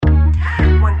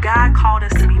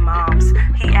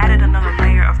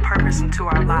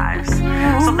lives.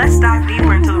 So let's dive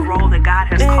deeper into the role that God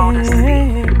has called us to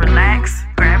be. Relax,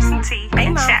 grab some tea,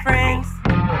 and chat with me.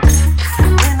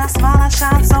 When I smile, I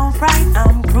shine so bright.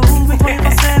 I'm grooving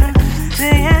 24/7,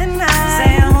 day and night.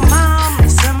 Say I'm a mom,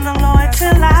 send the Lord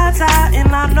till I die,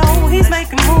 and I know He's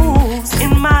making moves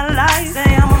in my life. Say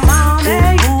I'm a mom,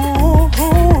 hey,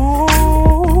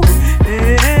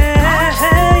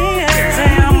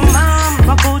 Say I'm a mom,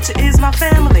 my culture is my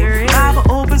family. Bible,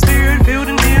 open spirit, filled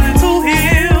and healing to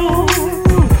heal.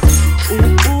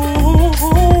 Come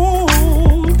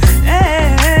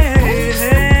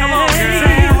on, girl.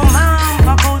 Say I'm a mom,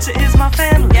 my culture is my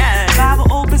family. Yeah.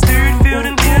 Bible, open spirit, filled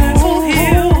and healing to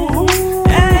heal.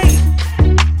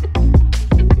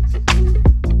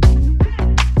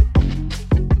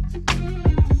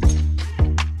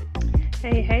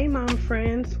 Hey, mom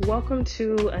friends. Welcome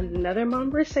to another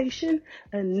Momversation,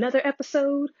 another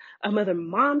episode, another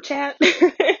mom chat,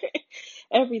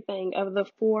 everything of the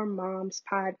For Moms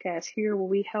podcast here where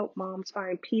we help moms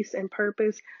find peace and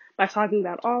purpose by talking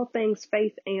about all things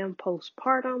faith and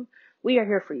postpartum. We are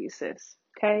here for you, sis.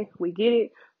 Okay? We get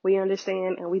it, we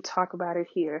understand, and we talk about it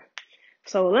here.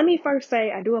 So let me first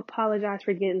say I do apologize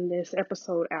for getting this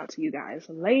episode out to you guys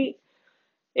late.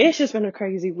 It's just been a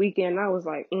crazy weekend. I was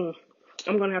like,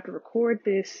 I'm going to have to record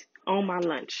this on my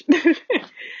lunch.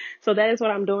 So that is what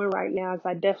I'm doing right now. Because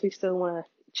I definitely still want to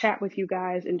chat with you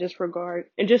guys in just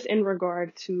in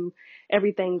regard to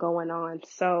everything going on.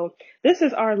 So this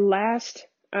is our last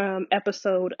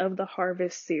episode of the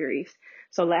Harvest series.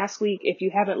 So last week, if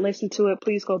you haven't listened to it,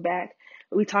 please go back.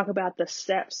 We talk about the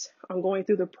steps on going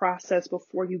through the process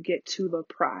before you get to the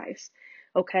prize.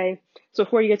 Okay, so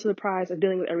before you get to the prize of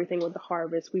dealing with everything with the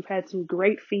harvest, we've had some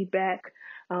great feedback.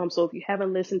 So if you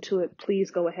haven't listened to it,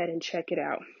 please go ahead and check it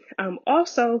out.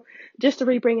 Also, just to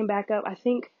bring it back up, I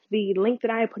think the link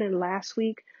that I put in last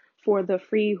week for the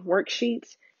free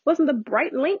worksheets wasn't the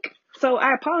right link. So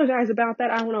I apologize about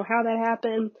that. I don't know how that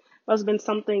happened. It must have been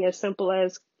something as simple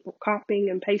as copying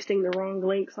and pasting the wrong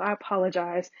link. So I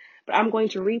apologize. But I'm going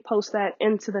to repost that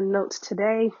into the notes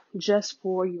today just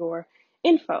for your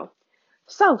info.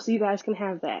 So you guys can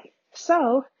have that.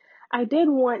 So I did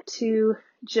want to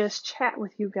just chat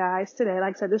with you guys today.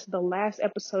 Like I said, this is the last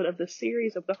episode of the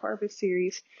series, of the Harvest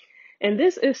series. And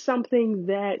this is something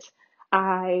that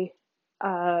I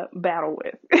battle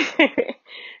with.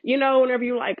 You know, whenever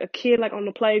you're like a kid, like on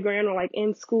the playground or like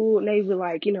in school, and they be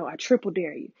like, you know, I triple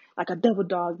dare you, like I double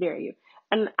dog dare you.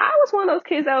 And I was one of those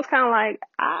kids that was kind of like,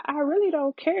 I really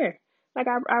don't care. Like,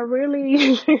 I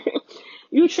really,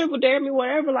 you triple dare me,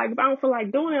 whatever. Like, if I don't feel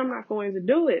like doing it, I'm not going to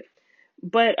do it.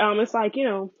 But, it's like, you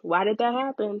know, why did that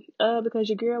happen? Because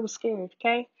your girl was scared,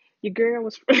 okay? Your girl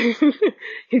is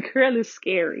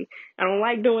scary. I don't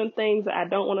like doing things that I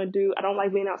don't want to do. I don't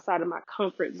like being outside of my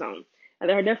comfort zone. And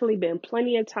there have definitely been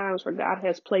plenty of times where God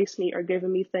has placed me or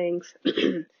given me things,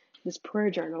 this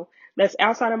prayer journal, that's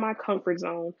outside of my comfort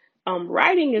zone.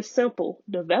 Writing is simple.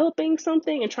 Developing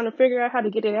something and trying to figure out how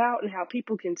to get it out and how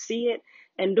people can see it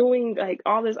and doing like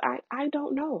all this, I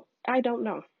don't know. I don't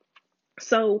know.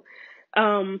 So,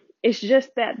 it's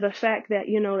just that the fact that,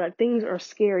 you know, that things are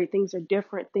scary, things are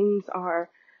different, things are,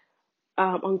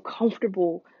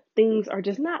 uncomfortable, things are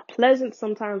just not pleasant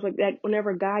sometimes, like that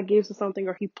whenever God gives us something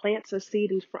or He plants a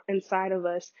seed inside of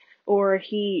us, or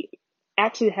He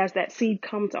actually has that seed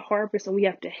come to harvest and we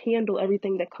have to handle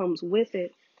everything that comes with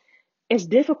it. It's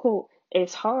difficult.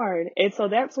 It's hard. And so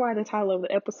that's why the title of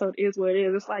the episode is what it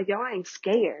is. It's like, y'all ain't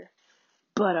scared.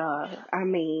 But, I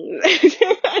mean,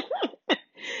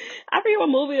 I forget what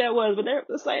movie that was, but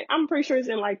it's like, I'm pretty sure it's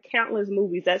in like countless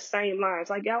movies, that same line. It's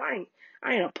like, y'all I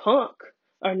ain't a punk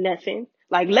or nothing.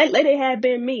 Like, let it have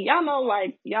been me. Y'all know,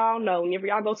 like, y'all know, whenever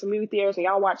y'all go to movie theaters and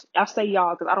y'all watch, I say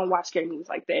y'all because I don't watch scary movies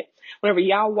like that. Whenever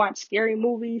y'all watch scary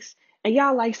movies and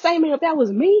y'all like, say, man, if that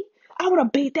was me, I would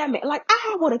have beat that man. Like,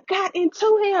 I would have got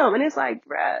into him. And it's like,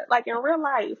 bruh, like in real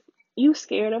life, you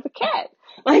scared of a cat.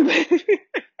 Like,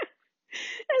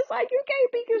 it's like, you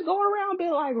can't be just going around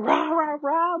being like, rah, rah,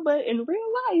 rah, but in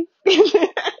real life.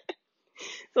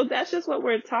 So that's just what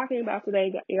we're talking about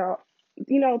today, y'all.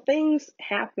 You know, things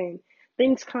happen.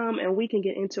 Things come and we can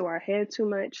get into our head too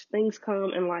much. Things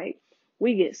come and like,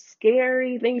 we get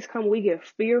scary. Things come, we get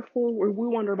fearful. We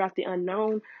wonder about the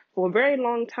unknown for a very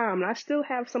long time. And I still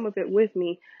have some of it with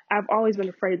me. I've always been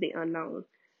afraid of the unknown.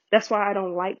 That's why I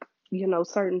don't like, you know,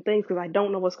 certain things, because I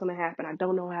don't know what's going to happen. I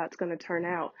don't know how it's going to turn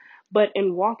out. But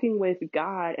in walking with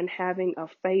God and having a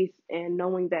faith and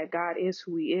knowing that God is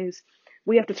who He is,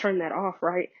 we have to turn that off,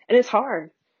 right? And it's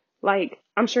hard. Like,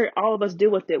 I'm sure all of us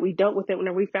deal with it. We dealt with it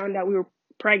whenever we found out we were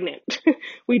pregnant.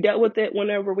 We dealt with it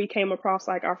whenever we came across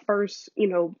like our first,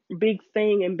 big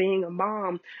thing in being a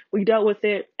mom. We dealt with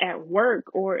it at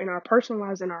work or in our personal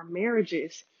lives, in our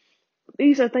marriages.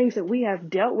 These are things that we have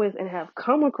dealt with and have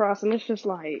come across. And it's just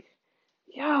like,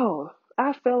 yo,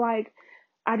 I feel like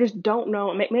I just don't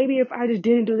know. Maybe if I just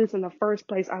didn't do this in the first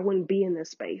place, I wouldn't be in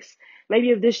this space. Maybe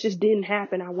if this just didn't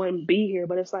happen, I wouldn't be here.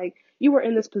 But it's like you were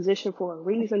in this position for a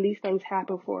reason. These things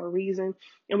happen for a reason.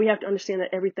 And we have to understand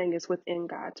that everything is within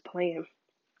God's plan.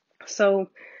 So,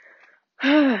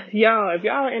 y'all, if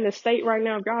y'all are in a state right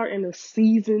now, if y'all are in a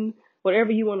season,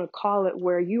 whatever you want to call it,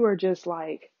 where you are just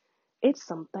like, it's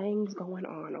some things going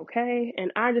on, okay?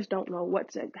 And I just don't know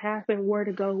what to happen, where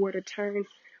to go, where to turn.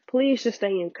 Please just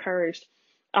stay encouraged.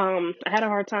 I had a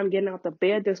hard time getting out the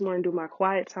bed this morning to do my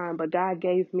quiet time, but God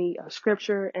gave me a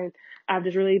scripture and I've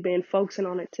just really been focusing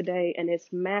on it today. And it's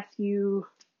Matthew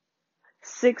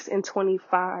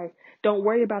 6:25. Don't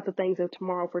worry about the things of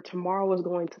tomorrow, for tomorrow is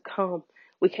going to come.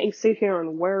 We can't sit here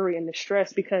and worry and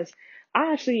distress, because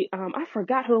I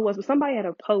forgot who it was, but somebody had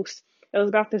a post. It was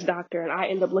about this doctor, and I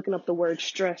ended up looking up the word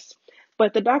stress.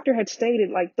 But the doctor had stated,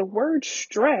 like, the word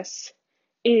stress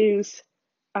is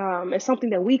something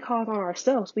that we cause on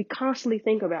ourselves. We constantly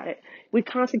think about it. We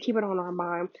constantly keep it on our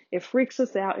mind. It freaks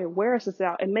us out. It wears us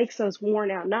out. It makes us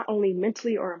worn out, not only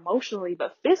mentally or emotionally,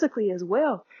 but physically as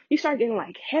well. You start getting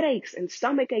like headaches and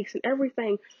stomach aches and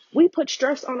everything. We put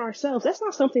stress on ourselves. That's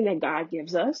not something that God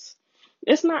gives us.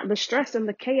 It's not, the stress and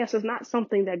the chaos is not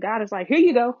something that God is like, here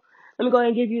you go. Let me go ahead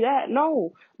and give you that.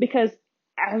 No, because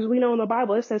as we know in the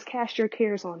Bible, it says, cast your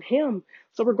cares on him.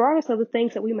 So regardless of the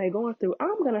things that we may go through,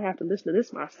 I'm going to have to listen to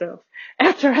this myself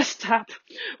after I stop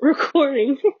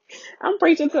recording. I'm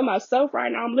preaching to myself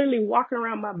right now. I'm literally walking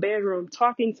around my bedroom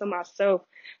talking to myself.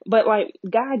 But like,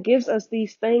 God gives us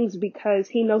these things because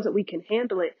he knows that we can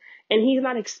handle it. And he's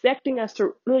not expecting us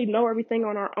to really know everything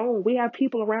on our own. We have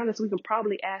people around us we can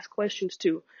probably ask questions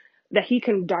to, that he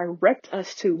can direct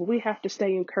us to. But we have to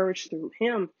stay encouraged through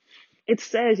him. It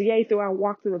says, yea, though I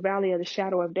walk through the valley of the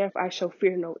shadow of death, I shall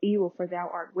fear no evil, for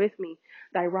thou art with me.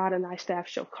 Thy rod and thy staff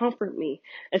shall comfort me.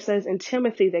 It says in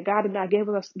Timothy that God did not give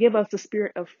us the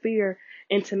spirit of fear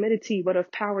and timidity, but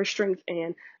of power, strength,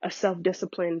 and a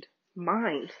self-disciplined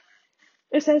mind.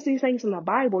 It says these things in the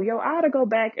Bible. Yo, I had to go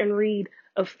back and read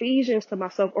Ephesians to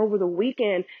myself over the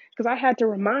weekend, because I had to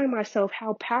remind myself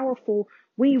how powerful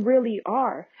we really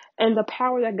are and the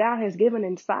power that God has given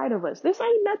inside of us. This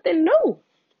ain't nothing new.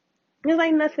 This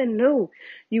ain't nothing new,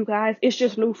 you guys. It's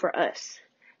just new for us.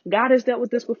 God has dealt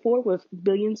with this before with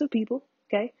billions of people,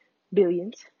 okay?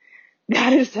 Billions.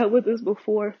 God has dealt with this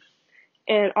before.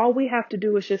 And all we have to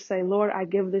do is just say, Lord, I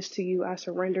give this to you. I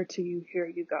surrender to you. Here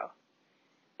you go.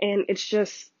 And it's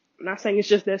just, I'm not saying it's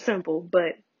just that simple,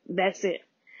 but that's it.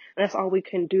 That's all we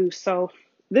can do. So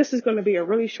this is going to be a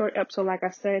really short episode. Like I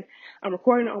said, I'm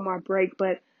recording on my break,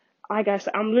 but like I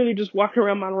said, I'm literally just walking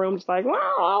around my room just like,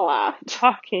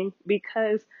 talking,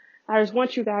 because I just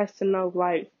want you guys to know,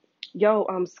 like, yo,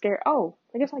 I'm scared. Oh,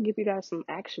 I guess I'll give you guys some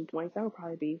action points. That would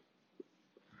probably be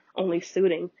only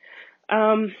suiting.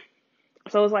 So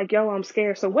it's like, yo, I'm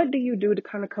scared. So what do you do to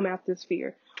kind of come out this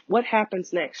fear? What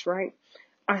happens next, right?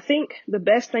 I think the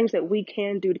best things that we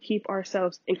can do to keep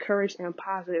ourselves encouraged and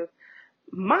positive,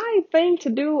 my thing to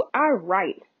do, I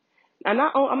write. I'm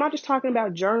not just talking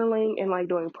about journaling and like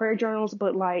doing prayer journals,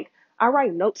 but like I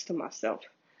write notes to myself.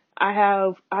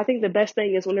 I think the best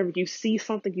thing is whenever you see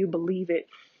something, you believe it.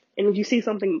 And if you see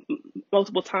something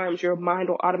multiple times, your mind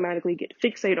will automatically get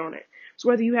fixated on it. So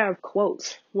whether you have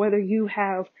quotes,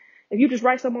 if you just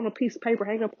write something on a piece of paper,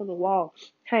 hang up on the wall,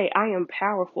 hey, I am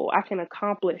powerful. I can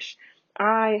accomplish.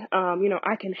 I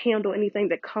can handle anything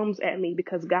that comes at me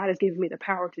because God has given me the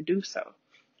power to do so.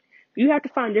 You have to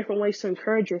find different ways to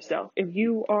encourage yourself. If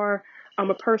you are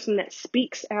a person that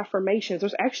speaks affirmations,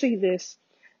 there's actually this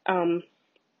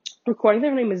recording.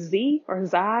 Her name is Z or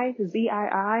Zii,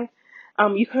 Z-I-I.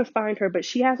 You can find her, but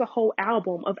she has a whole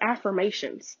album of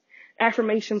affirmations.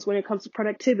 Affirmations when it comes to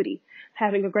productivity,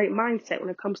 having a great mindset, when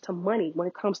it comes to money, when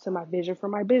it comes to my vision for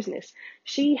my business.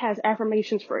 She has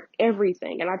affirmations for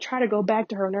everything. And I try to go back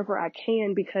to her whenever I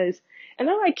can and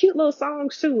they're like cute little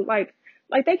songs too. Like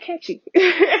they catchy.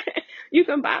 You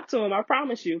can bop to them, I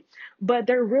promise you. But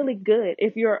they're really good.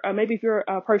 If you're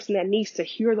a person that needs to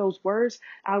hear those words,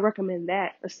 I recommend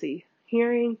that. Let's see.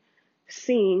 Hearing,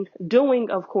 seeing, doing,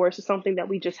 of course, is something that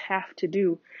we just have to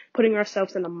do. Putting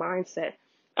ourselves in a mindset.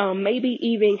 Maybe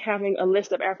even having a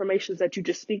list of affirmations that you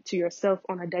just speak to yourself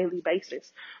on a daily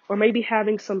basis. Or maybe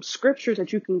having some scriptures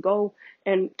that you can go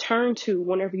and turn to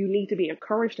whenever you need to be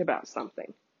encouraged about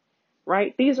something.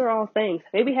 right? These are all things.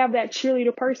 Maybe have that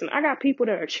cheerleader person. I got people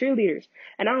that are cheerleaders,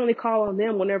 and I only call on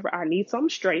them whenever I need something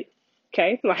straight.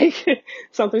 Okay, like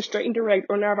something straight and direct,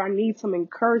 or whenever I need some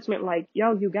encouragement, like,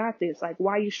 yo, you got this. Like,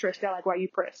 why you stressed out? Like, why you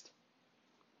pressed?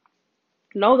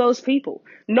 Know those people.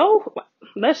 Know,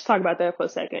 let's talk about that for a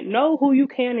second. Know who you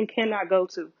can and cannot go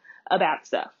to about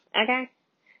stuff. Okay?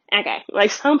 Okay.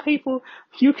 Like, some people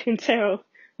you can tell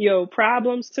your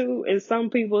problems to, and some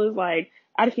people is like,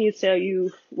 I just need to tell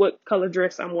you what color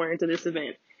dress I'm wearing to this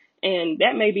event. And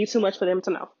that may be too much for them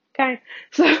to know. Okay?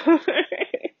 So,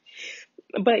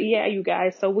 but yeah, you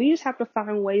guys, so we just have to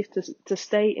find ways to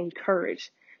stay encouraged,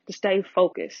 to stay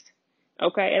focused.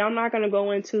 Okay, and I'm not gonna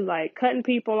go into like cutting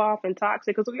people off and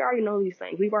toxic because we already know these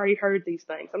things. We've already heard these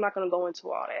things. I'm not gonna go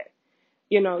into all that.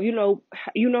 You know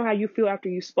how you feel after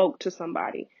you spoke to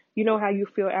somebody. You know how you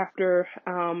feel after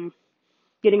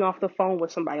getting off the phone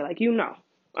with somebody. Like,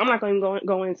 I'm not gonna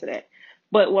go into that.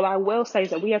 But what I will say is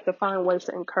that we have to find ways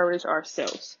to encourage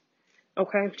ourselves.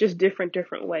 Okay, just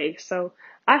different ways. So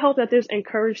I hope that this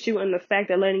encouraged you in the fact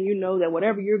that letting you know that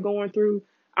whatever you're going through,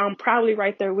 I'm probably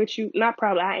right there with you. Not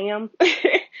probably, I am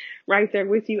right there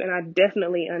with you, and I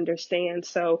definitely understand.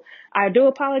 So I do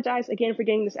apologize again for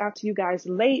getting this out to you guys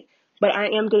late, but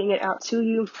I am getting it out to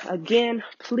you. Again,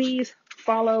 please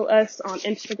follow us on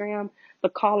Instagram, The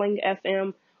Calling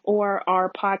FM, or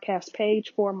our podcast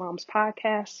page, For Moms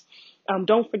Podcast.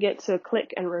 Don't forget to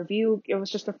click and review. It was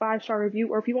just a 5-star review.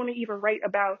 Or if you want to even rate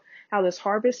about how this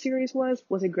Harvest series was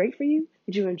it great for you?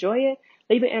 Did you enjoy it?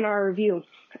 Leave it in our review.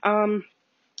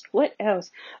 What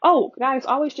else? Oh, guys,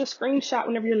 always just screenshot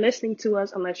whenever you're listening to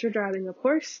us, unless you're driving, of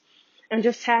course, and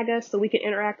just tag us so we can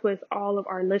interact with all of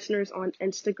our listeners on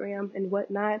Instagram and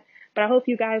whatnot. But I hope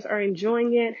you guys are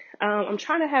enjoying it. I'm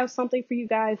trying to have something for you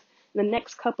guys in the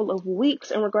next couple of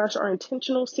weeks in regards to our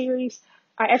intentional series.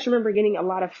 I actually remember getting a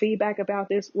lot of feedback about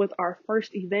this with our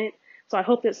first event. So I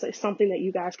hope this is something that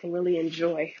you guys can really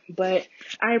enjoy. But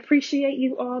I appreciate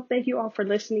you all. Thank you all for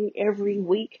listening every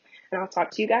week. And I'll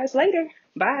talk to you guys later.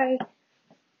 Bye.